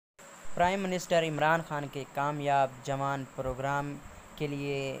Prime minister Imran Khan کے کامیاب جوان پروگرام کے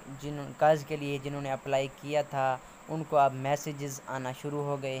لیے قرض کے لیے جنہوں نے اپلائی کیا تھا ان کو اب میسیجز آنا شروع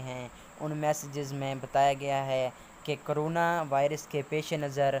ہو گئے ہیں۔ ان میسیجز میں بتایا گیا ہے کہ کرونا وائرس کے پیش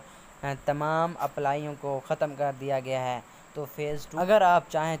نظر تمام اپلائیوں کو ختم کر دیا گیا ہے۔ تو فیز 2 اگر آپ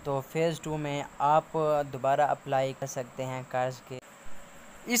چاہیں تو فیز 2 میں آپ دوبارہ اپلائی کر سکتے ہیں قرض کے۔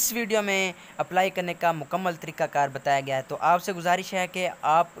 اس ویڈیو میں اپلائی کرنے کا مکمل طریقہ کار بتایا گیا ہے، تو آپ سے گزارش ہے کہ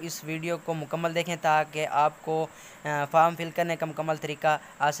آپ اس ویڈیو کو مکمل دیکھیں تاکہ آپ کو فارم فل کرنے کا مکمل طریقہ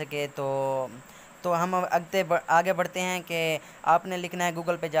آ سکے۔ تو ہم آگے بڑھتے ہیں کہ آپ نے لکھنا ہے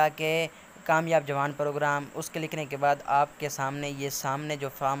گوگل پہ جا کے کامیاب جوان پروگرام۔ اس کے لکھنے کے بعد آپ کے سامنے جو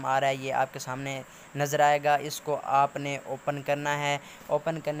فارم آ رہا ہے یہ آپ کے سامنے نظر آئے گا۔ اس کو آپ نے اوپن کرنا ہے۔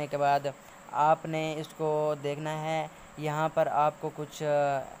 اوپن کرنے کے بعد آپ نے اس کو دیکھنا ہے۔ یہاں پر آپ کو کچھ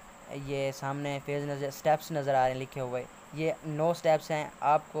یہ سامنے سٹیپس نظر آ رہے ہیں لکھے ہوئے، یہ 9 سٹیپس ہیں،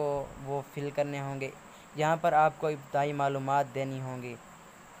 آپ کو وہ فل کرنے ہوں گے۔ یہاں پر آپ کو ابتدائی معلومات دینی ہوں گی۔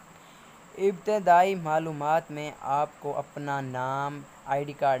 ابتدائی معلومات میں آپ کو اپنا نام، I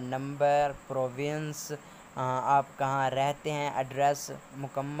D card number, province, آپ کہاں رہتے ہیں، ایڈریس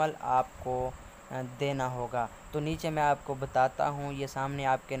مکمل آپ کو دینا ہوگا۔ تو نیچے میں آپ کو بتاتا ہوں، یہ سامنے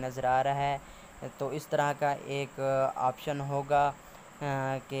آپ کے نظر آ رہا ہے۔ تو اس طرح کا ایک آپشن ہوگا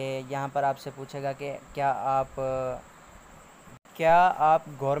کہ یہاں پر آپ سے پوچھے گا کہ کیا آپ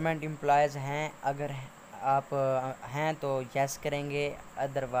گورنمنٹ امپلائیز ہیں۔ اگر آپ ہیں تو یس کریں گے،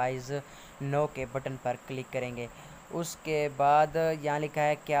 ادروائز نو کے بٹن پر کلک کریں گے۔ اس کے بعد یہاں لکھا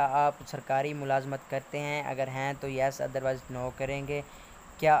ہے کیا آپ سرکاری ملازمت کرتے ہیں، اگر ہیں تو یس ادروائز نو کریں گے۔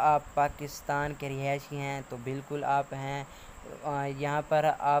 کیا آپ پاکستان کے رہائشی ہیں، تو بالکل آپ ہیں، یہاں پر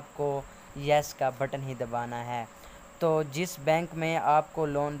آپ کو یس کا بٹن ہی دبانا ہے۔ تو جس بینک میں آپ کو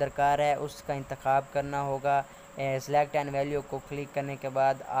لون درکار ہے اس کا انتخاب کرنا ہوگا۔ سلیکٹ اینڈ ویلیو کو کلک کرنے کے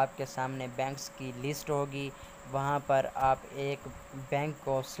بعد آپ کے سامنے بینکس کی لسٹ ہوگی، وہاں پر آپ ایک بینک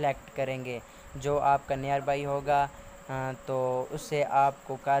کو سلیکٹ کریں گے جو آپ کا نیئر بائی ہوگا، تو اس سے آپ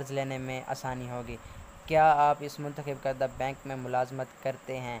کو قرض لینے میں آسانی ہوگی۔ کیا آپ اس منتخب کردہ بینک میں ملازمت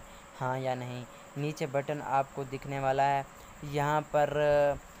کرتے ہیں، ہاں یا نہیں۔ نیچے بٹن آپ کو دکھنے والا ہے، یہاں پر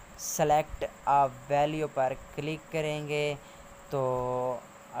سلیکٹ ویلیو پر کلک کریں گے۔ تو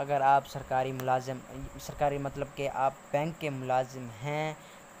اگر آپ سرکاری مطلب کہ آپ بینک کے ملازم ہیں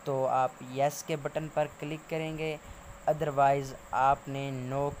تو آپ یس کے بٹن پر کلک کریں گے، ادروائز آپ نے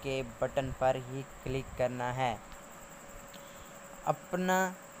نو کے بٹن پر ہی کلک کرنا ہے۔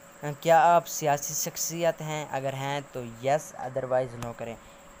 کیا آپ سیاسی شخصیت ہیں، اگر ہیں تو یس ادروائز نو کریں۔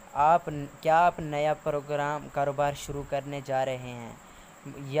 کیا آپ نیا کاروبار شروع کرنے جا رہے ہیں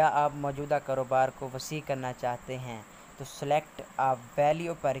یا آپ موجودہ کاروبار کو وسیع کرنا چاہتے ہیں، تو سلیکٹ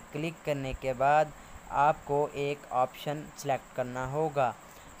ویلیو پر کلک کرنے کے بعد آپ کو ایک آپشن سلیکٹ کرنا ہوگا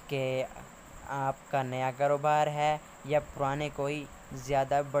کہ آپ کا نیا کاروبار ہے یا پرانے کوئی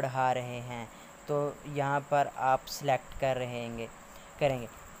زیادہ بڑھا رہے ہیں، تو یہاں پر آپ سلیکٹ کریں گے۔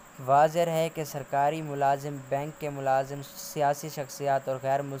 واضح ہے کہ سرکاری ملازم، بینک کے ملازم، سیاسی شخصیات اور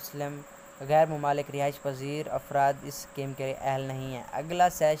غیر ممالک رہائش پذیر افراد اس اسکیم کے اہل نہیں ہیں۔ اگلا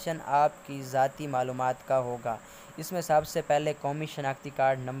سیشن آپ کی ذاتی معلومات کا ہوگا۔ اس میں سب سے پہلے قومی شناختی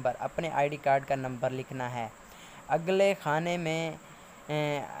کارڈ نمبر، اپنے آئی ڈی کارڈ کا نمبر لکھنا ہے۔ اگلے خانے میں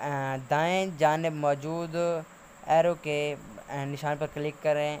دائیں جانب موجود ایرو کے نشان پر کلک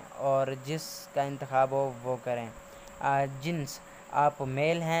کریں اور جس کا انتخاب ہو وہ کریں۔ جنس، آپ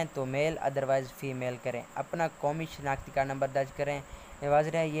میل ہیں تو میل ادروائز فیمیل کریں۔ اپنا قومی شناختی کارڈ نمبر درج کریں۔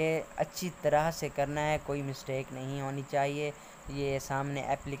 واضح ہے یہ اچھی طرح سے کرنا ہے، کوئی مسٹیک نہیں ہونی چاہیے۔ یہ سامنے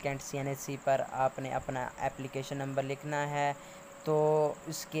اپلیکینٹ CNHC پر آپ نے اپنا اپلیکیشن نمبر لکھنا ہے، تو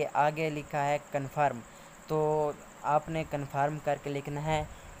اس کے آگے لکھا ہے کنفرم، تو آپ نے کنفرم کر کے لکھنا ہے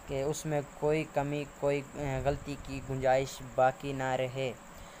کہ اس میں کوئی کمی، کوئی غلطی کی گنجائش باقی نہ رہے۔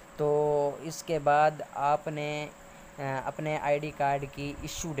 تو اس کے بعد آپ نے اپنے آئی ڈی کارڈ کی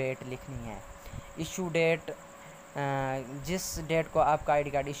ایشو ڈیٹ لکھنی ہے۔ ایشو ڈیٹ جس ڈیٹ کو آپ کا آئی ڈی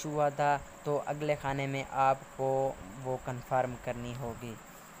کارڈ ایشو ہوا تھا، تو اگلے خانے میں آپ کو وہ کنفرم کرنی ہوگی۔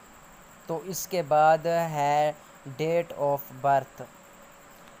 تو اس کے بعد ہے ڈیٹ آف برتھ،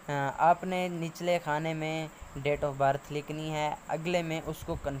 آپ نے نچلے خانے میں ڈیٹ آف برتھ لکھنی ہے، اگلے میں اس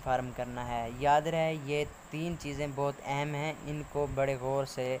کو کنفرم کرنا ہے۔ یاد رہے یہ 3 چیزیں بہت اہم ہیں، ان کو بڑے غور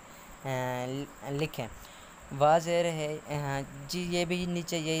سے لکھیں۔ واضح رہے جی، یہ بھی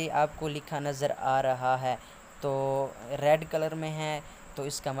نیچے یہی آپ کو لکھا نظر آ رہا ہے، تو ریڈ کلر میں ہے، تو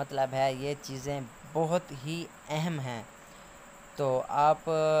اس کا مطلب ہے یہ چیزیں بہت ہی اہم ہیں۔ تو آپ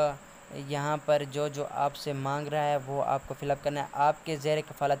یہاں پر جو آپ سے مانگ رہا ہے وہ آپ کو فل اپ کرنا ہے۔ آپ کے زیر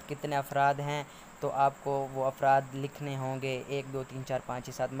کفالت کتنے افراد ہیں، تو آپ کو وہ افراد لکھنے ہوں گے 1 2 3 4 5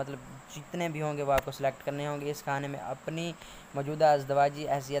 7 مطلب جتنے بھی ہوں گے وہ آپ کو سلیکٹ کرنے ہوں گے۔ اس کھانے میں اپنی موجودہ ازدواجی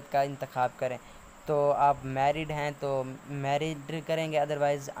حیثیت کا انتخاب کریں۔ تو آپ میرڈ ہیں تو میرڈ کریں گے،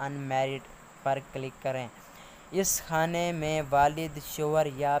 otherwise in married per click کریں۔ اس کھانے میں والد، شوہر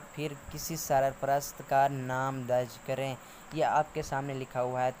یا پھر کسی سرپرست کا نام درج کریں۔ یہ آپ کے سامنے لکھا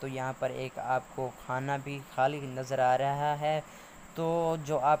ہوا ہے، تو یہاں پر ایک آپ کو کھانا بھی خالی نظر آ رہا ہے۔ تو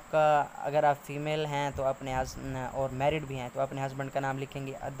جو آپ کا اگر آپ فیمیل ہیں تو اپنے اور میرڈ بھی ہیں تو اپنے ہسبینڈ کا نام لکھیں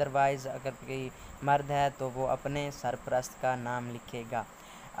گے، ادروائز اگر کوئی مرد ہے تو وہ اپنے سرپرست کا نام لکھے گا۔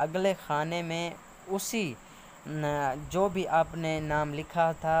 اگلے کھانے میں اسی جو بھی آپ نے نام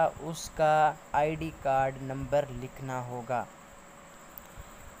لکھا تھا اس کا آئی ڈی کارڈ نمبر لکھنا ہوگا۔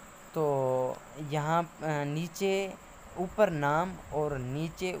 تو یہاں نیچے اوپر نام اور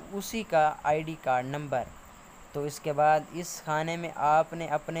نیچے اسی کا آئی ڈی کارڈ نمبر۔ تو اس کے بعد اس کھانے میں آپ نے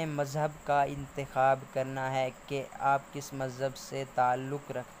اپنے مذہب کا انتخاب کرنا ہے کہ آپ کس مذہب سے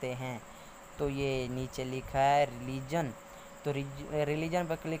تعلق رکھتے ہیں۔ تو یہ نیچے لکھا ہے ریلیجن، تو ریلیجن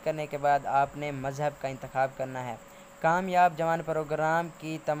پر کلک کرنے کے بعد آپ نے مذہب کا انتخاب کرنا ہے۔ کامیاب جوان پروگرام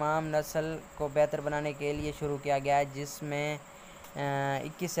کی تمام نسل کو بہتر بنانے کے لیے شروع کیا گیا ہے، جس میں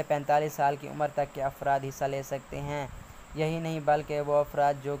 21 سے 45 سال کی عمر تک کے افراد حصہ لے سکتے ہیں۔ یہی نہیں بلکہ وہ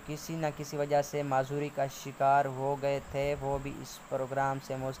افراد جو کسی نہ کسی وجہ سے معذوری کا شکار ہو گئے تھے وہ بھی اس پروگرام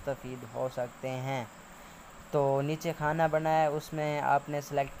سے مستفید ہو سکتے ہیں۔ تو نیچے کھانا بنا ہے، اس میں آپ نے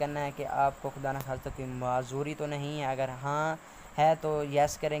سلیکٹ کرنا ہے کہ آپ کو خدا نخواستہ کوئی معذوری تو نہیں ہے، اگر ہاں ہے تو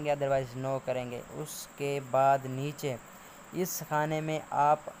یس کریں گے، ادروائز نو کریں گے۔ اس کے بعد نیچے اس کھانے میں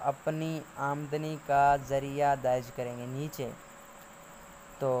آپ اپنی آمدنی کا ذریعہ درج کریں گے نیچے۔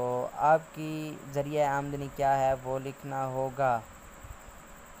 تو آپ کی ذریعہ آمدنی کیا ہے وہ لکھنا ہوگا۔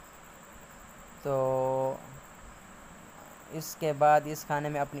 تو اس کے بعد اس کھانے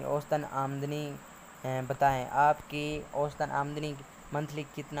میں اپنی اوسطاً آمدنی بتائیں، آپ کی اوسطاً آمدنی منتھلی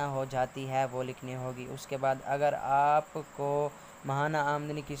کتنا ہو جاتی ہے وہ لکھنی ہوگی۔ اس کے بعد اگر آپ کو ماہانہ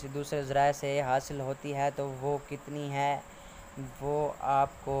آمدنی کسی دوسرے ذرائع سے حاصل ہوتی ہے تو وہ کتنی ہے وہ آپ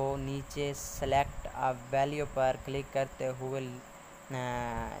کو نیچے سلیکٹ ویلیو پر کلک کرتے ہوئے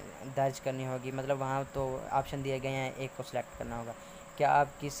درج کرنی ہوگی، مطلب وہاں تو آپشن دیے گئے ہیں، ایک کو سلیکٹ کرنا ہوگا۔ کیا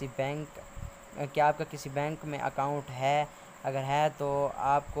آپ کا کسی بینک میں اکاؤنٹ ہے؟ اگر ہے تو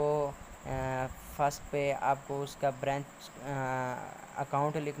آپ کو فرسٹ پہ آپ کو اس کا برانچ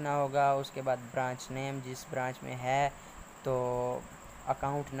اکاؤنٹ لکھنا ہوگا، اس کے بعد برانچ نیم جس برانچ میں ہے، تو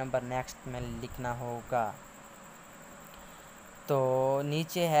اکاؤنٹ نمبر نیکسٹ میں لکھنا ہوگا۔ تو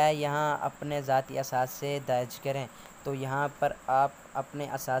نیچے ہے یہاں اپنے ذاتی اثاثے درج کریں، تو یہاں پر آپ اپنے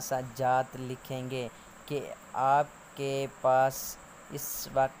اثاثہ جات لکھیں گے کہ آپ کے پاس اس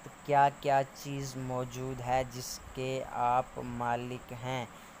وقت کیا کیا چیز موجود ہے جس کے آپ مالک ہیں۔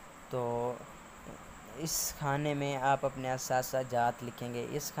 تو اس کھانے میں آپ اپنے اثاثہ جات لکھیں گے۔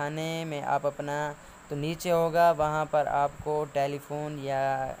 اس کھانے میں آپ اپنا تو نیچے ہوگا وہاں پر آپ کو ٹیلی فون یا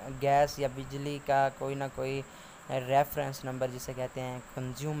گیس یا بجلی کا کوئی نہ کوئی ریفرنس نمبر جسے کہتے ہیں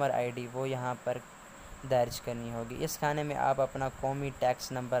کنزیومر آئی ڈی، وہ یہاں پر درج کرنی ہوگی۔ اس کھانے میں آپ اپنا قومی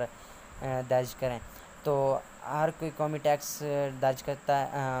ٹیکس نمبر درج کریں۔ تو ہر کوئی قومی ٹیکس درج کرتا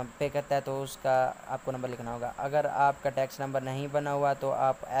ہے پے کرتا ہے تو اس کا آپ کو نمبر لکھنا ہوگا۔ اگر آپ کا ٹیکس نمبر نہیں بنا ہوا تو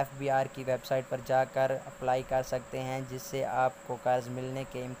آپ FBR کی ویب سائٹ پر جا کر اپلائی کر سکتے ہیں، جس سے آپ کو قرض ملنے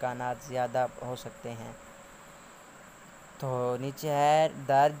کے امکانات زیادہ ہو سکتے ہیں۔ تو نیچے ہے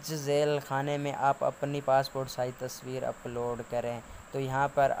درج ذیل کھانے میں آپ اپنی پاسپورٹ سائز تصویر اپلوڈ کریں، تو یہاں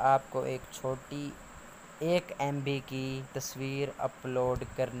پر آپ کو ایک چھوٹی 1 MB کی تصویر اپلوڈ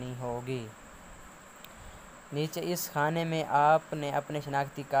کرنی ہوگی۔ نیچے اس کھانے میں آپ نے اپنے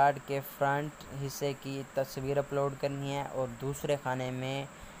شناختی کارڈ کے فرنٹ حصے کی تصویر اپلوڈ کرنی ہے اور دوسرے کھانے میں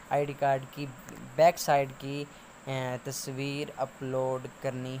آئی ڈی کارڈ کی بیک سائڈ کی تصویر اپلوڈ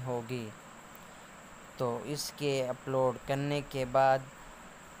کرنی ہوگی۔ تو اس کے اپلوڈ کرنے کے بعد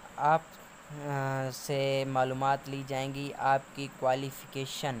آپ سے معلومات لی جائیں گی، آپ کی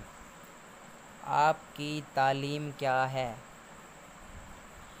کوالیفیکیشن، آپ کی تعلیم کیا ہے۔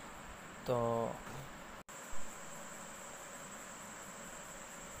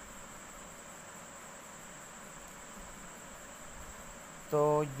 تو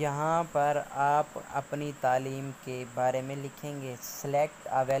یہاں پر آپ اپنی تعلیم کے بارے میں لکھیں گے۔ سلیکٹ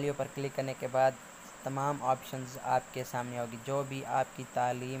ویلیو پر کلک کرنے کے بعد تمام آپشنز آپ کے سامنے ہوگی، جو بھی آپ کی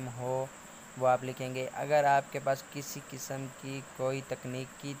تعلیم ہو وہ آپ لکھیں گے۔ اگر آپ کے پاس کسی قسم کی کوئی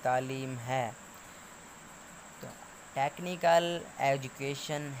تکنیکی تعلیم ہے تو ٹیکنیکل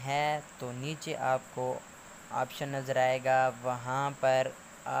ایجوکیشن ہے تو نیچے آپ کو آپشن نظر آئے گا، وہاں پر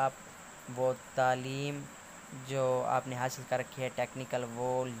آپ وہ تعلیم جو آپ نے حاصل کر رکھی ہے ٹیکنیکل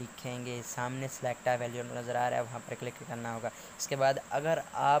وہ لکھیں گے. سامنے سلیکٹ ویلیو نظر آ رہا ہے وہاں پر کلک کرنا ہوگا. اس کے بعد اگر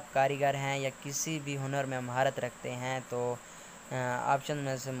آپ کاریگر ہیں یا کسی بھی ہنر میں مہارت رکھتے ہیں تو آپشن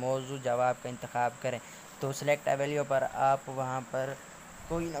میں سے موضوع جواب کا انتخاب کریں. تو سلیکٹ ویلیو پر آپ وہاں پر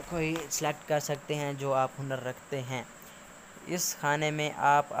کوئی نہ کوئی سلیکٹ کر سکتے ہیں جو آپ ہنر رکھتے ہیں. اس خانے میں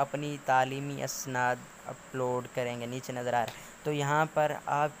آپ اپنی تعلیمی اسناد اپلوڈ کریں گے. نیچے نظر آ رہا ہے تو یہاں پر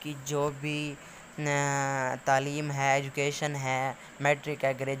آپ کی جو بھی تعلیم ہے، ایجوکیشن ہے، میٹرک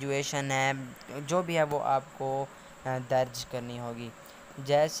ہے، گریجویشن ہے، جو بھی ہے وہ آپ کو درج کرنی ہوگی.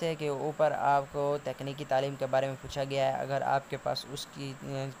 جیسے کہ اوپر آپ کو تکنیکی تعلیم کے بارے میں پوچھا گیا ہے. اگر آپ کے پاس اس کی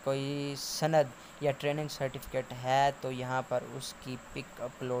کوئی سند یا ٹریننگ سرٹیفکیٹ ہے تو یہاں پر اس کی پک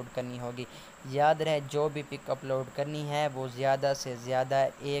اپلوڈ کرنی ہوگی. یاد رہے جو بھی پک اپلوڈ کرنی ہے وہ زیادہ سے زیادہ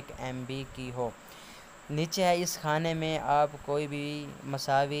 1 MB کی ہو. نیچے ہے اس خانے میں آپ کوئی بھی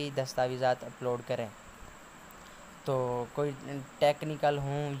مساوی دستاویزات اپلوڈ کریں. تو کوئی ٹیکنیکل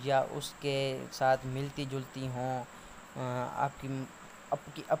ہوں یا اس کے ساتھ ملتی جلتی ہوں آپ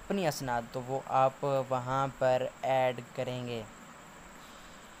کی اپنی اسناد تو وہ آپ وہاں پر ایڈ کریں گے.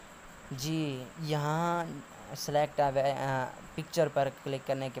 جی یہاں سلیکٹ پکچر پر کلک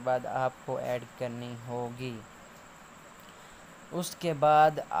کرنے کے بعد آپ کو ایڈ کرنی ہوگی. اس کے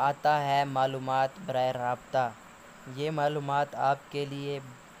بعد آتا ہے معلومات برائے رابطہ. یہ معلومات آپ کے لیے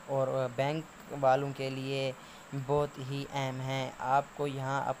اور بینک والوں کے لیے بہت ہی اہم ہیں. آپ کو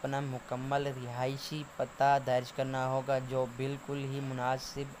یہاں اپنا مکمل رہائشی پتہ درج کرنا ہوگا جو بالکل ہی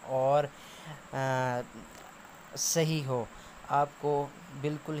مناسب اور صحیح ہو. آپ کو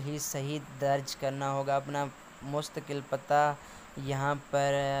بالکل ہی صحیح درج کرنا ہوگا. اپنا مستقل پتہ یہاں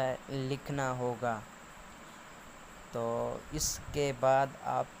پر لکھنا ہوگا. تو اس کے بعد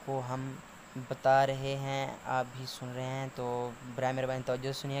آپ کو ہم بتا رہے ہیں، آپ بھی سن رہے ہیں تو برائے مہربانی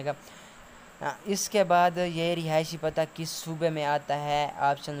توجہ سنیے گا. اس کے بعد یہ رہائشی پتہ کس صوبے میں آتا ہے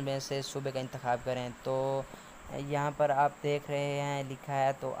آپشن میں سے صوبے کا انتخاب کریں. تو یہاں پر آپ دیکھ رہے ہیں لکھا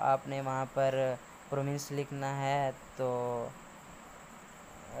ہے تو آپ نے وہاں پر پروونس لکھنا ہے. تو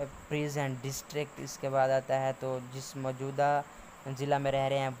پریزنٹ ڈسٹرکٹ اس کے بعد آتا ہے تو جس موجودہ ضلع میں رہ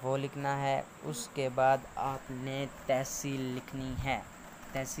رہے ہیں وہ لکھنا ہے. اس کے بعد آپ نے تحصیل لکھنی ہے.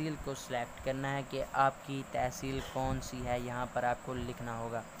 تحصیل کو سلیکٹ کرنا ہے کہ آپ کی تحصیل کون سی ہے، یہاں پر آپ کو لکھنا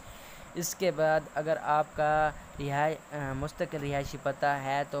ہوگا. اس کے بعد اگر آپ کا مستقل رہائشی پتہ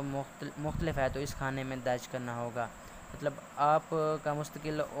ہے تو مختلف ہے تو اس خانے میں درج کرنا ہوگا. مطلب آپ کا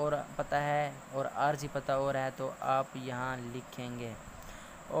مستقل اور پتہ ہے اور عارضی پتہ اور ہے تو آپ یہاں لکھیں گے.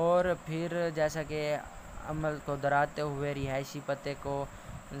 اور پھر جیسا کہ عمل کو دہراتے ہوئے رہائشی پتے کو،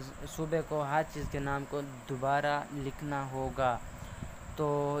 صوبے کو، ہر چیز کے نام کو دوبارہ لکھنا ہوگا.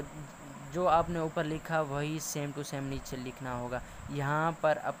 تو جو آپ نے اوپر لکھا وہی سیم ٹو سیم نیچے لکھنا ہوگا. یہاں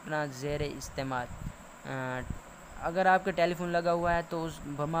پر اپنا زیر استعمال اگر آپ کا ٹیلی فون لگا ہوا ہے تو اس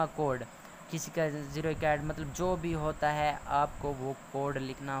بما کوڈ کسی کا 01 مطلب جو بھی ہوتا ہے آپ کو وہ کوڈ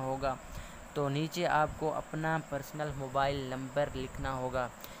لکھنا ہوگا. تو نیچے آپ کو اپنا پرسنل موبائل نمبر لکھنا ہوگا.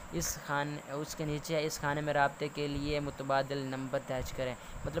 اس کے نیچے اس خانے میں رابطے کے لیے متبادل نمبر درج کریں.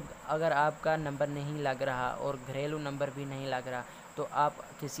 مطلب اگر آپ کا نمبر نہیں لگ رہا اور گھریلو نمبر بھی نہیں لگ رہا تو آپ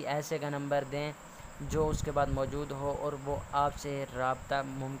کسی ایسے کا نمبر دیں جو اس کے بعد موجود ہو اور وہ آپ سے رابطہ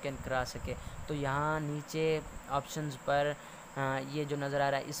ممکن کرا سکے. تو یہاں نیچے آپشنز پر یہ جو نظر آ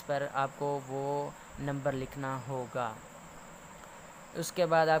رہا ہے اس پر آپ کو وہ نمبر لکھنا ہوگا. اس کے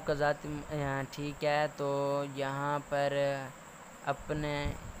بعد آپ کا ذاتی ٹھیک ہے تو یہاں پر اپنے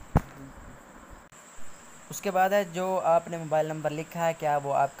اس کے بعد ہے جو آپ نے موبائل نمبر لکھا ہے کیا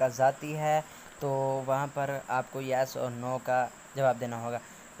وہ آپ کا ذاتی ہے تو وہاں پر آپ کو یس اور نو کا جواب دینا ہوگا.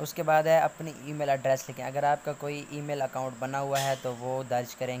 اس کے بعد ہے اپنی ای میل ایڈریس لکھیں. اگر آپ کا کوئی ای میل اکاؤنٹ بنا ہوا ہے تو وہ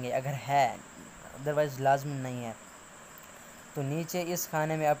درج کریں گے اگر ہے، ادروائز لازم نہیں ہے. تو نیچے اس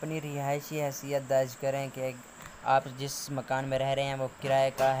خانے میں اپنی رہائشی حیثیت درج کریں کہ آپ جس مکان میں رہ رہے ہیں وہ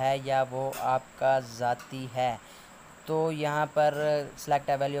کرائے کا ہے یا وہ آپ کا ذاتی ہے. تو یہاں پر سلیکٹ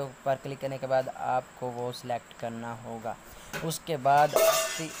ویلیو پر کلک کرنے کے بعد آپ کو وہ سلیکٹ کرنا ہوگا. اس کے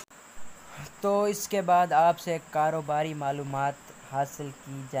بعد آپ سے کاروباری معلومات حاصل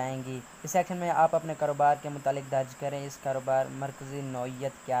کی جائیں گی. اس سیکشن میں آپ اپنے کاروبار کے متعلق درج کریں. اس کاروبار مرکزی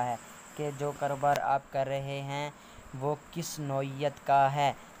نوعیت کیا ہے کہ جو کاروبار آپ کر رہے ہیں وہ کس نوعیت کا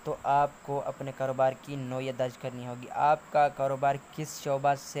ہے. تو آپ کو اپنے کاروبار کی نوعیت درج کرنی ہوگی. آپ کا کاروبار کس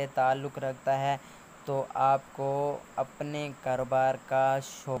شعبہ سے تعلق رکھتا ہے تو آپ کو اپنے کاروبار کا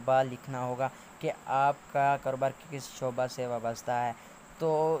شعبہ لکھنا ہوگا کہ آپ کا کاروبار کس شعبہ سے وابستہ ہے.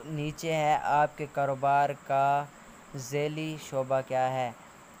 تو نیچے ہے آپ کے کاروبار کا ذیلی شعبہ کیا ہے.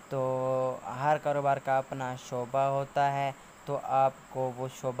 تو ہر کاروبار کا اپنا شعبہ ہوتا ہے تو آپ کو وہ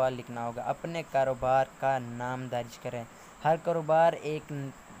شعبہ لکھنا ہوگا۔ اپنے کاروبار کا نام درج کریں۔ ہر کاروبار ایک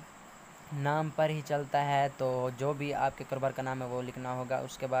نام پر ہی چلتا ہے، تو جو بھی آپ کے کاروبار کا نام ہے وہ لکھنا ہوگا۔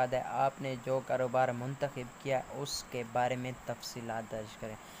 اس کے بعد ہے آپ نے جو کاروبار منتخب کیا اس کے بارے میں تفصیلات درج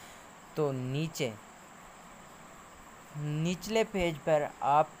کریں۔ تو نچلے پیج پر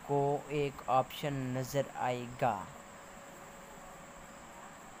آپ کو ایک آپشن نظر آئے گا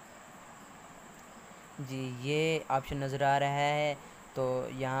جی، یہ آپشن نظر آ رہا ہے۔ تو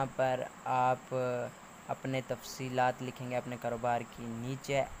یہاں پر آپ اپنے تفصیلات لکھیں گے اپنے کاروبار کی۔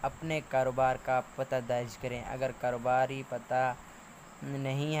 نیچے اپنے کاروبار کا پتہ درج کریں۔ اگر کاروباری پتہ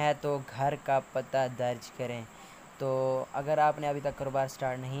نہیں ہے تو گھر کا پتہ درج کریں۔ تو اگر آپ نے ابھی تک کاروبار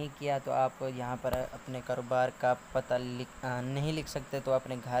سٹارٹ نہیں کیا تو آپ یہاں پر اپنے کاروبار کا پتہ نہیں لکھ سکتے، تو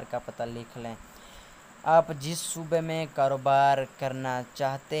اپنے گھر کا پتہ لکھ لیں۔ آپ جس صوبے میں کاروبار کرنا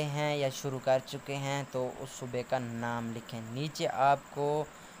چاہتے ہیں یا شروع کر چکے ہیں تو اس صوبے کا نام لکھیں۔ نیچے آپ کو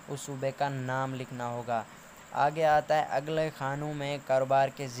اس صوبے کا نام لکھنا ہوگا۔ آگے آتا ہے اگلے خانوں میں کاروبار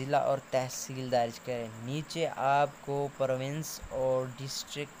کے ضلع اور تحصیل درج کریں۔ نیچے آپ کو پروونس اور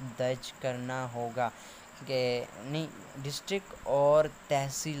ڈسٹرکٹ درج کرنا ہوگا کہ نہیں، ڈسٹرکٹ اور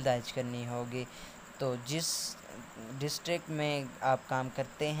تحصیل درج کرنی ہوگی۔ تو جس ڈسٹرکٹ میں آپ کام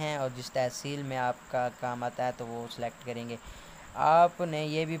کرتے ہیں اور جس تحصیل میں آپ کا کام آتا ہے تو وہ سلیکٹ کریں گے۔ آپ نے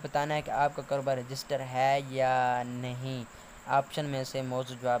یہ بھی بتانا ہے کہ آپ کا کاروبار رجسٹر ہے یا نہیں۔ آپشن میں سے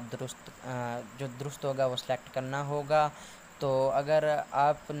موضوع جواب جو درست ہوگا وہ سلیکٹ کرنا ہوگا۔ تو اگر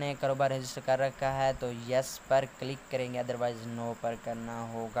آپ نے کاروبار رجسٹر کر رکھا ہے تو یس پر کلک کریں گے، ادروائز نو پر کرنا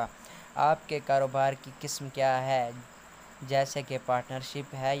ہوگا۔ آپ کے کاروبار کی قسم کیا ہے، جیسے کہ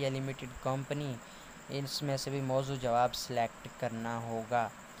پارٹنرشپ ہے یا لمیٹڈ کمپنی، اس میں سے بھی موضوع جواب سلیکٹ کرنا ہوگا۔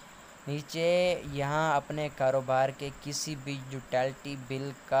 نیچے یہاں اپنے کاروبار کے کسی بھی یوٹیلٹی بل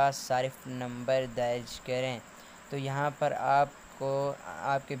کا صارف نمبر درج کریں۔ تو یہاں پر آپ کو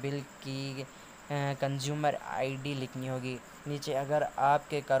آپ کے بل کی کنزیومر آئی ڈی لکھنی ہوگی۔ نیچے اگر آپ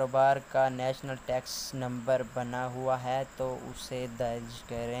کے کاروبار کا نیشنل ٹیکس نمبر بنا ہوا ہے تو اسے درج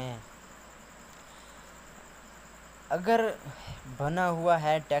کریں۔ اگر بنا ہوا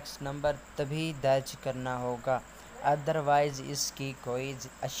ہے ٹیکس نمبر تبھی درج کرنا ہوگا، ادروائز اس کی کوئی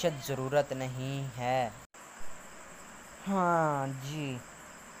اشد ضرورت نہیں ہے۔ ہاں جی،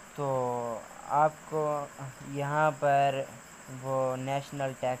 تو آپ کو یہاں پر وہ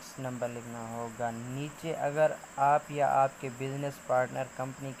نیشنل ٹیکس نمبر لکھنا ہوگا۔ نیچے اگر آپ یا آپ کے بزنس پارٹنر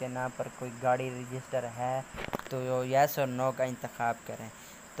کمپنی کے نام پر کوئی گاڑی رجسٹر ہے تو یس اور نو کا انتخاب کریں۔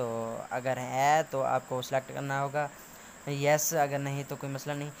 تو اگر ہے تو آپ کو سلیکٹ کرنا ہوگا یس، اگر نہیں تو کوئی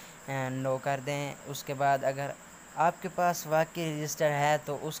مسئلہ نہیں، نو کر دیں۔ اس کے بعد اگر آپ کے پاس واقعی رجسٹر ہے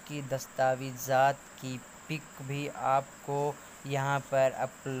تو اس کی دستاویزات کی پک بھی آپ کو یہاں پر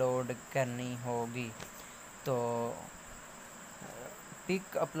اپلوڈ کرنی ہوگی۔ تو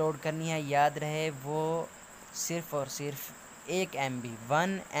پک اپلوڈ کرنی ہے، یاد رہے وہ صرف اور صرف 1 MB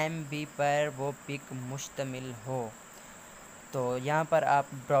 1 MB پر وہ پک مشتمل ہو۔ تو یہاں پر آپ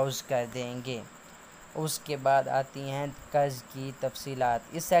براؤز کر دیں گے۔ اس کے بعد آتی ہیں قرض کی تفصیلات۔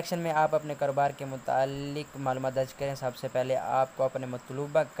 اس سیکشن میں آپ اپنے کاروبار کے متعلق معلومات درج کریں۔ سب سے پہلے آپ کو اپنے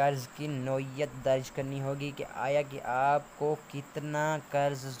مطلوبہ قرض کی نوعیت درج کرنی ہوگی کہ آیا کہ آپ کو کتنا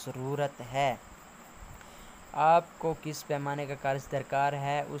قرض ضرورت ہے، آپ کو کس پیمانے کا قرض درکار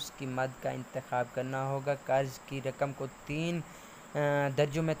ہے، اس کی مد کا انتخاب کرنا ہوگا۔ قرض کی رقم کو 3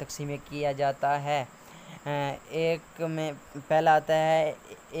 درجوں میں تقسیم کیا جاتا ہے۔ ایک میں پہلا آتا ہے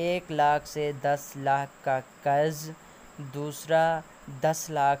 1 لاکھ سے 10 لاکھ کا قرض، دوسرا 10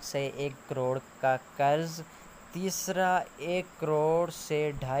 لاکھ سے 1 کروڑ کا قرض، تیسرا 1 کروڑ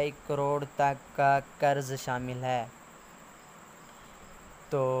سے 2.5 کروڑ تک کا قرض شامل ہے۔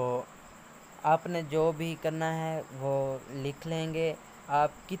 تو آپ نے جو بھی کرنا ہے وہ لکھ لیں گے۔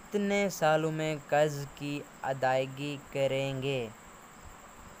 آپ کتنے سالوں میں قرض کی ادائیگی کریں گے،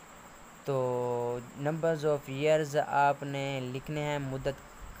 تو نمبرز آف ایئرز آپ نے لکھنے ہیں، مدت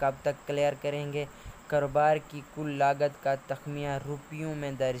کب تک کلیئر کریں گے۔ کاروبار کی کل لاگت کا تخمینہ روپیوں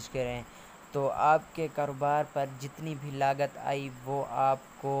میں درج کریں۔ تو آپ کے کاروبار پر جتنی بھی لاگت آئی وہ آپ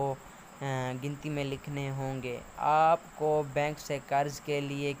کو گنتی میں لکھنے ہوں گے۔ آپ کو بینک سے قرض کے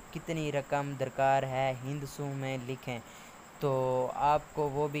لیے کتنی رقم درکار ہے، ہندسوں میں لکھیں۔ تو آپ کو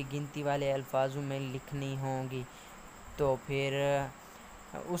وہ بھی گنتی والے الفاظوں میں لکھنی ہوں گی، تو پھر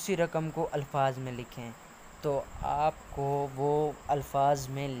اسی رقم کو الفاظ میں لکھیں۔ تو آپ کو وہ الفاظ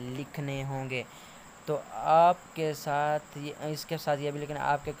میں لکھنے ہوں گے۔ تو آپ کے ساتھ اس کے ساتھ یہ بھی لکھنا ہے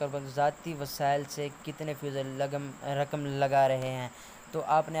آپ کے کاروبار ذاتی وسائل سے کتنے فیصد رقم لگا رہے ہیں۔ تو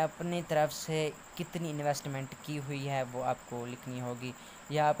آپ نے اپنی طرف سے کتنی انویسٹمنٹ کی ہوئی ہے وہ آپ کو لکھنی ہوگی،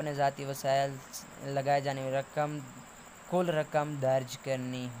 یا اپنے ذاتی وسائل لگائے جانے والی رقم کل رقم درج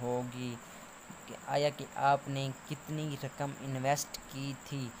کرنی ہوگی کہ آیا کہ آپ نے کتنی رقم انویسٹ کی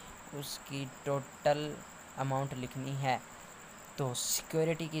تھی، اس کی ٹوٹل اماؤنٹ لکھنی ہے۔ تو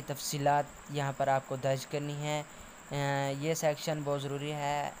سیکیورٹی کی تفصیلات یہاں پر آپ کو درج کرنی ہے۔ یہ سیکشن بہت ضروری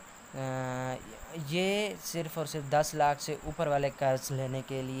ہے۔ یہ صرف اور صرف 10 لاکھ سے اوپر والے قرض لینے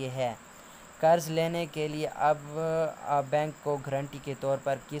کے لیے ہے۔ قرض لینے کے لیے اب آپ بینک کو گارنٹی کے طور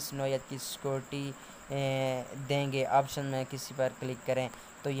پر کس نوعیت کی سیکورٹی دیں گے، آپشن میں کسی پر کلک کریں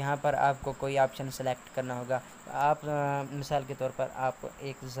تو یہاں پر آپ کو کوئی آپشن سلیکٹ کرنا ہوگا۔ آپ مثال کے طور پر آپ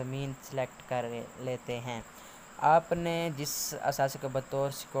ایک زمین سلیکٹ کر لیتے ہیں۔ آپ نے جس اثاثے کو بطور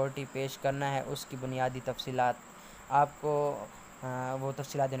سیکورٹی پیش کرنا ہے اس کی بنیادی تفصیلات آپ کو وہ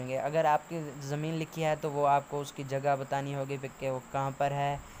تفصیلات دیں گے۔ اگر آپ کی زمین لکھی ہے تو وہ آپ کو اس کی جگہ بتانی ہوگی کہ وہ کہاں پر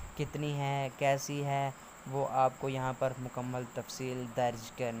ہے، کتنی ہے، کیسی ہے، وہ آپ کو یہاں پر مکمل تفصیل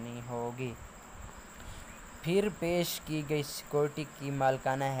درج کرنی ہوگی۔ پھر پیش کی گئی سیکورٹی کی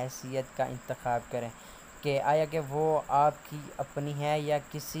مالکانہ حیثیت کا انتخاب کریں کہ آیا کہ وہ آپ کی اپنی ہے یا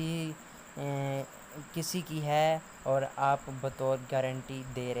کسی کی ہے اور آپ بطور گارنٹی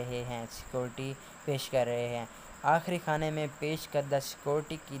دے رہے ہیں، سیکورٹی پیش کر رہے ہیں۔ آخری خانے میں پیش کردہ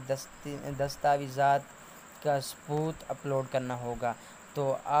سیکورٹی کی دستاویزات کا ثبوت اپلوڈ کرنا ہوگا۔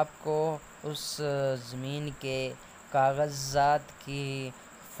 تو آپ کو اس زمین کے کاغذات کی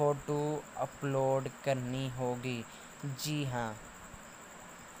فوٹو اپلوڈ کرنی ہوگی۔ جی ہاں۔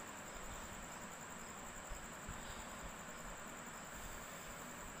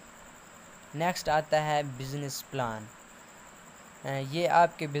 نیکسٹ آتا ہے بزنس پلان۔ یہ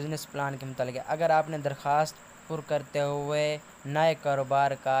آپ کے بزنس پلان کے متعلق ہے۔ اگر آپ نے درخواست پر کرتے ہوئے نئے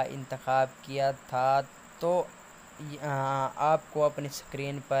کاروبار کا انتخاب کیا تھا تو آپ کو اپنی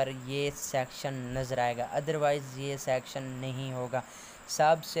اسکرین پر یہ سیکشن نظر آئے گا، ادروائز یہ سیکشن نہیں ہوگا۔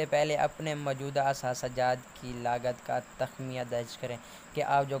 سب سے پہلے اپنے موجودہ اثاثہ جات کی لاگت کا تخمینہ درج کریں کہ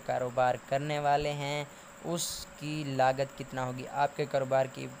آپ جو کاروبار کرنے والے ہیں اس کی لاگت کتنا ہوگی، آپ کے کاروبار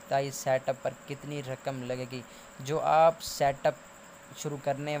کی ابتدائی سیٹ اپ پر کتنی رقم لگے گی۔ جو آپ سیٹ اپ شروع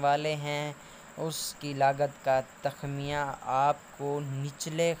کرنے والے ہیں اس کی لاگت کا تخمینہ آپ کو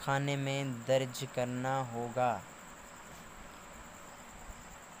نچلے خانے میں درج کرنا ہوگا۔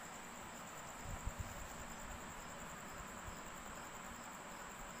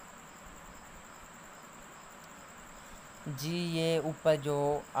 جی یہ اوپر جو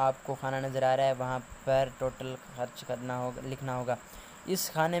آپ کو خانہ نظر آ رہا ہے وہاں پر ٹوٹل خرچ کرنا ہوگا، لکھنا ہوگا۔ اس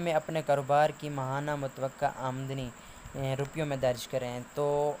خانے میں اپنے کاروبار کی ماہانہ متوقع آمدنی روپیوں میں درج کریں۔ تو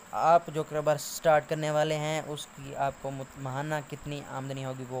آپ جو کاروبار سٹارٹ کرنے والے ہیں اس کی آپ کو ماہانہ کتنی آمدنی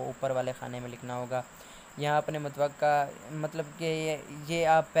ہوگی وہ اوپر والے خانے میں لکھنا ہوگا۔ یہاں اپنے متوقع مطلب کہ یہ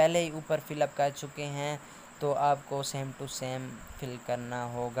آپ پہلے ہی اوپر فل اپ کر چکے ہیں تو آپ کو سیم ٹو سیم فل کرنا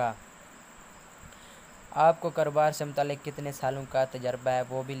ہوگا۔ آپ کو کاروبار سے متعلق کتنے سالوں کا تجربہ ہے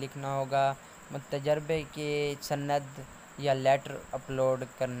وہ بھی لکھنا ہوگا۔ تجربے کی سند یا لیٹر اپلوڈ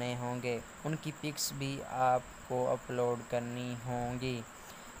کرنے ہوں گے، ان کی پکس بھی آپ کو اپلوڈ کرنی ہوں گی۔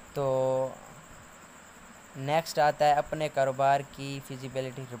 تو نیکسٹ آتا ہے اپنے کاروبار کی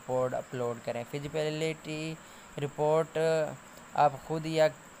فیزیبلٹی رپورٹ اپلوڈ کریں۔ فیزیبلٹی رپورٹ آپ خود یا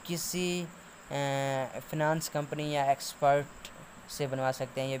کسی فنانس کمپنی یا ایکسپرٹ سے بنوا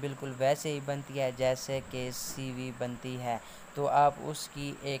سکتے ہیں۔ یہ بالکل ویسے ہی بنتی ہے جیسے کہ سی وی بنتی ہے، تو آپ اس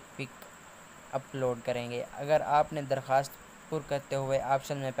کی ایک پک اپلوڈ کریں گے۔ اگر آپ نے درخواست پر کرتے ہوئے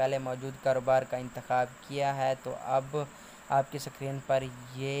آپشن میں پہلے موجود کاروبار کا انتخاب کیا ہے تو اب آپ کی اسکرین پر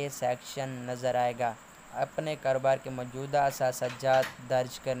یہ سیکشن نظر آئے گا۔ اپنے کاروبار کے موجودہ اثاثہ جات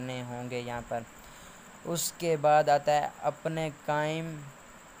درج کرنے ہوں گے یہاں پر۔ اس کے بعد آتا ہے اپنے قائم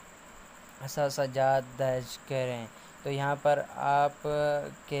اثاثہ جات درج کریں۔ تو یہاں پر آپ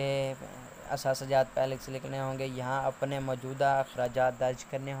کے اثاثہ جات پہلے سے لکھنے ہوں گے۔ یہاں اپنے موجودہ اخراجات درج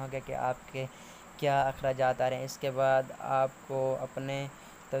کرنے ہوں گے کہ آپ کے کیا اخراجات آ رہے ہیں۔ اس کے بعد آپ کو اپنے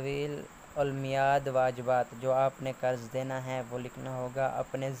طویل المیعاد واجبات جو آپ نے قرض دینا ہے وہ لکھنا ہوگا۔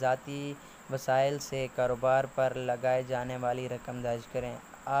 اپنے ذاتی وسائل سے کاروبار پر لگائے جانے والی رقم درج کریں۔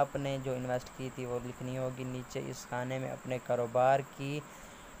 آپ نے جو انویسٹ کی تھی وہ لکھنی ہوگی۔ نیچے اس خانے میں اپنے کاروبار کی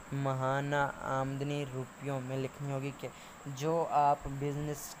ماہانہ آمدنی روپیوں میں لکھنی ہوگی کہ جو آپ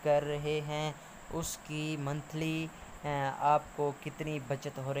بزنس کر رہے ہیں اس کی منتھلی آپ کو کتنی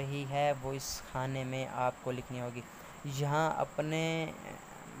بچت ہو رہی ہے وہ اس خانے میں آپ کو لکھنی ہوگی۔ یہاں اپنے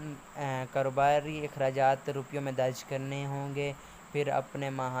کاروباری اخراجات روپیوں میں درج کرنے ہوں گے۔ پھر اپنے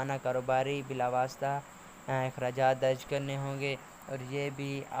ماہانہ کاروباری بلا واسطہ اخراجات درج کرنے ہوں گے، اور یہ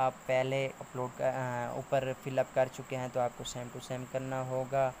بھی آپ پہلے اوپر فل اپ کر چکے ہیں تو آپ کو سیم ٹو سیم کرنا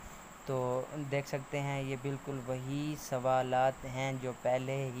ہوگا۔ تو دیکھ سکتے ہیں یہ بالکل وہی سوالات ہیں جو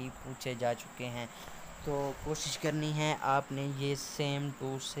پہلے ہی پوچھے جا چکے ہیں۔ تو کوشش کرنی ہے آپ نے یہ سیم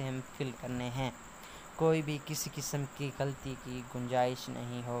ٹو سیم فل کرنے ہیں، کوئی بھی کسی قسم کی غلطی کی گنجائش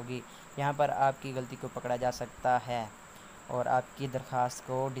نہیں ہوگی۔ یہاں پر آپ کی غلطی کو پکڑا جا سکتا ہے اور آپ کی درخواست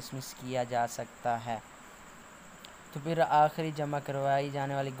کو ڈسمس کیا جا سکتا ہے۔ تو پھر آخری جمع کروائی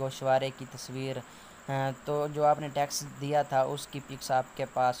جانے والی گوشوارے کی تصویر، تو جو آپ نے ٹیکس دیا تھا اس کی پکس آپ کے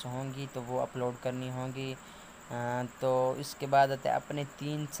پاس ہوں گی تو وہ اپلوڈ کرنی ہوں گی۔ تو اس کے بعد آتے اپنے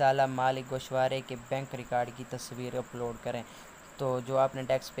 3 سالہ مالی گوشوارے کے بینک ریکارڈ کی تصویر اپلوڈ کریں۔ تو جو آپ نے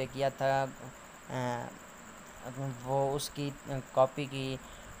ٹیکس پے کیا تھا وہ اس کی کاپی کی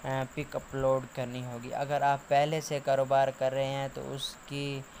پک اپلوڈ کرنی ہوگی۔ اگر آپ پہلے سے کاروبار کر رہے ہیں تو اس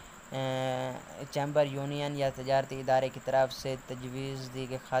کی چیمبر یونین یا تجارتی ادارے کی طرف سے تجویز دی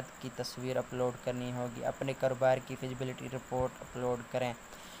گئی خط کی تصویر اپلوڈ کرنی ہوگی۔ اپنے کاروبار کی فیزیبلٹی رپورٹ اپلوڈ کریں،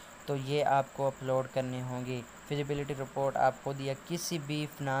 تو یہ آپ کو اپلوڈ کرنی ہوگی۔ فیزیبلٹی رپورٹ آپ خود یا کسی بھی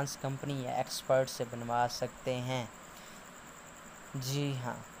فنانس کمپنی یا ایکسپرٹ سے بنوا سکتے ہیں۔ جی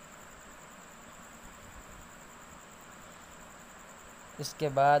ہاں، اس کے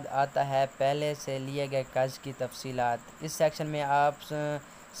بعد آتا ہے پہلے سے لیے گئے قرض کی تفصیلات۔ اس سیکشن میں آپ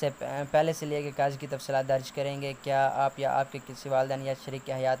سے پہلے سے لیے گئے قرض کی تفصیلات درج کریں گے۔ کیا آپ یا آپ کے کسی والدین یا شریک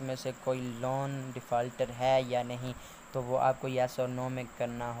حیات میں سے کوئی لون ڈیفالٹر ہے یا نہیں، تو وہ آپ کو یس اور نو میں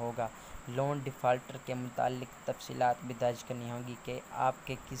کرنا ہوگا۔ لون ڈیفالٹر کے متعلق تفصیلات بھی درج کرنی ہوگی کہ آپ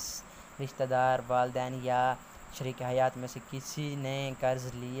کے کس رشتہ دار، والدین یا شریک حیات میں سے کسی نے قرض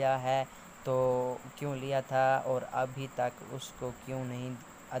لیا ہے تو کیوں لیا تھا اور ابھی تک اس کو کیوں نہیں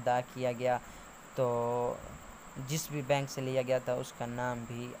ادا کیا گیا۔ تو جس بھی بینک سے لیا گیا تھا اس کا نام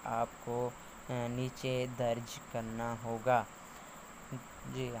بھی آپ کو نیچے درج کرنا ہوگا۔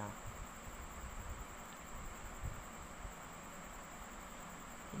 جی ہاں،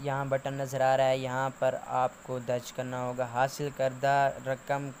 یہاں بٹن نظر آ رہا ہے، یہاں پر آپ کو درج کرنا ہوگا۔ حاصل کردہ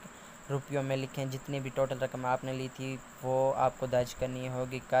رقم روپیوں میں لکھیں، جتنی بھی ٹوٹل رقم آپ نے لی تھی وہ آپ کو درج کرنی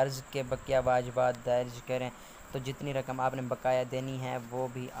ہوگی۔ قرض کے بقیہ واجبات درج کریں، تو جتنی رقم آپ نے بقایا دینی ہے وہ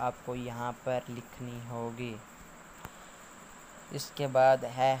بھی آپ کو یہاں پر لکھنی ہوگی۔ اس کے بعد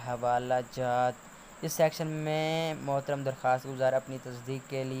ہے حوالہ جات۔ اس سیکشن میں محترم درخواست گزار اپنی تصدیق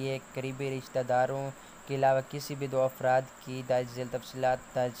کے لیے قریبی رشتہ داروں کے علاوہ کسی بھی 2 افراد کی درج ذیل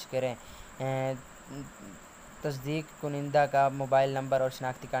تفصیلات درج کریں۔ تصدیق کنندہ کا موبائل نمبر اور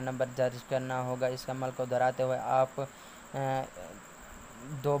شناختی کارڈ نمبر درج کرنا ہوگا۔ اس عمل کو دہراتے ہوئے آپ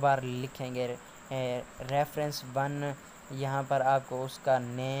 2 بار لکھیں گے۔ ریفرنس 1، یہاں پر آپ کو اس کا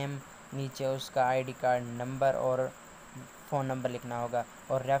نیم، نیچے اس کا آئی ڈی کارڈ نمبر اور فون نمبر لکھنا ہوگا،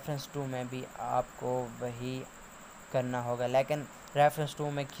 اور ریفرنس 2 میں بھی آپ کو وہی کرنا ہوگا، لیکن ریفرنس 2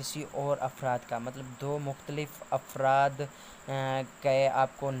 میں کسی اور افراد کا، مطلب 2 مختلف افراد کے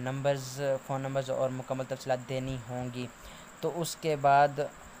آپ کو نمبرز، فون نمبرز اور مکمل تفصیلات دینی ہوں گی۔ تو اس کے بعد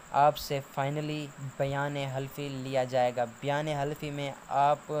آپ سے فائنلی بیان حلفی لیا جائے گا۔ بیان حلفی میں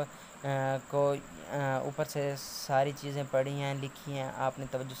آپ کو اوپر سے ساری چیزیں پڑھی ہیں، لکھی ہیں، آپ نے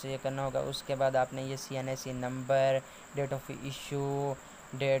توجہ سے یہ کرنا ہوگا۔ اس کے بعد آپ نے یہ CNAC number, date of issue,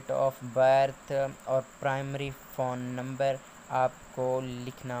 date of birth اور پرائمری فون نمبر آپ کو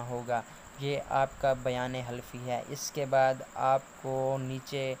لکھنا ہوگا۔ یہ آپ کا بیان حلفی ہے۔ اس کے بعد آپ کو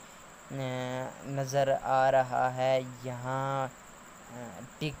نیچے نظر آ رہا ہے، یہاں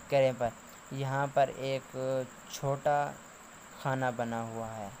ٹک کریں پر، یہاں پر ایک چھوٹا خانہ بنا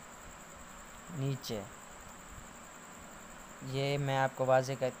ہوا ہے نیچے، یہ میں آپ کو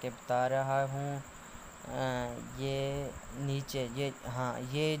واضح کر کے بتا رہا ہوں۔ یہ نیچے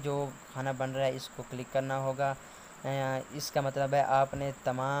یہ جو خانہ بن رہا ہے اس کو کلک کرنا ہوگا۔ اس کا مطلب ہے آپ نے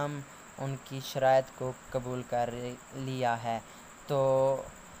تمام ان کی شرائط کو قبول کر لیا ہے۔ تو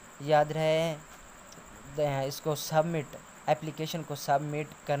یاد رہے اس کو اپلیکیشن کو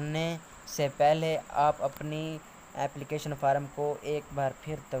سبمٹ کرنے سے پہلے آپ اپنی اپلیکیشن فارم کو ایک بار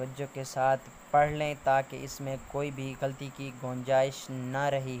پھر توجہ کے ساتھ پڑھ لیں تاکہ اس میں کوئی بھی غلطی کی گنجائش نہ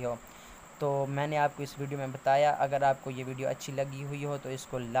رہی ہو۔ تو میں نے آپ کو اس ویڈیو میں بتایا، اگر آپ کو یہ ویڈیو اچھی لگی ہوئی ہو تو اس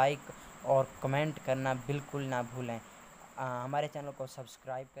کو لائک اور کمنٹ کرنا بالکل نہ بھولیں۔ ہمارے چینل کو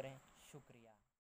سبسکرائب کریں۔ شکریہ۔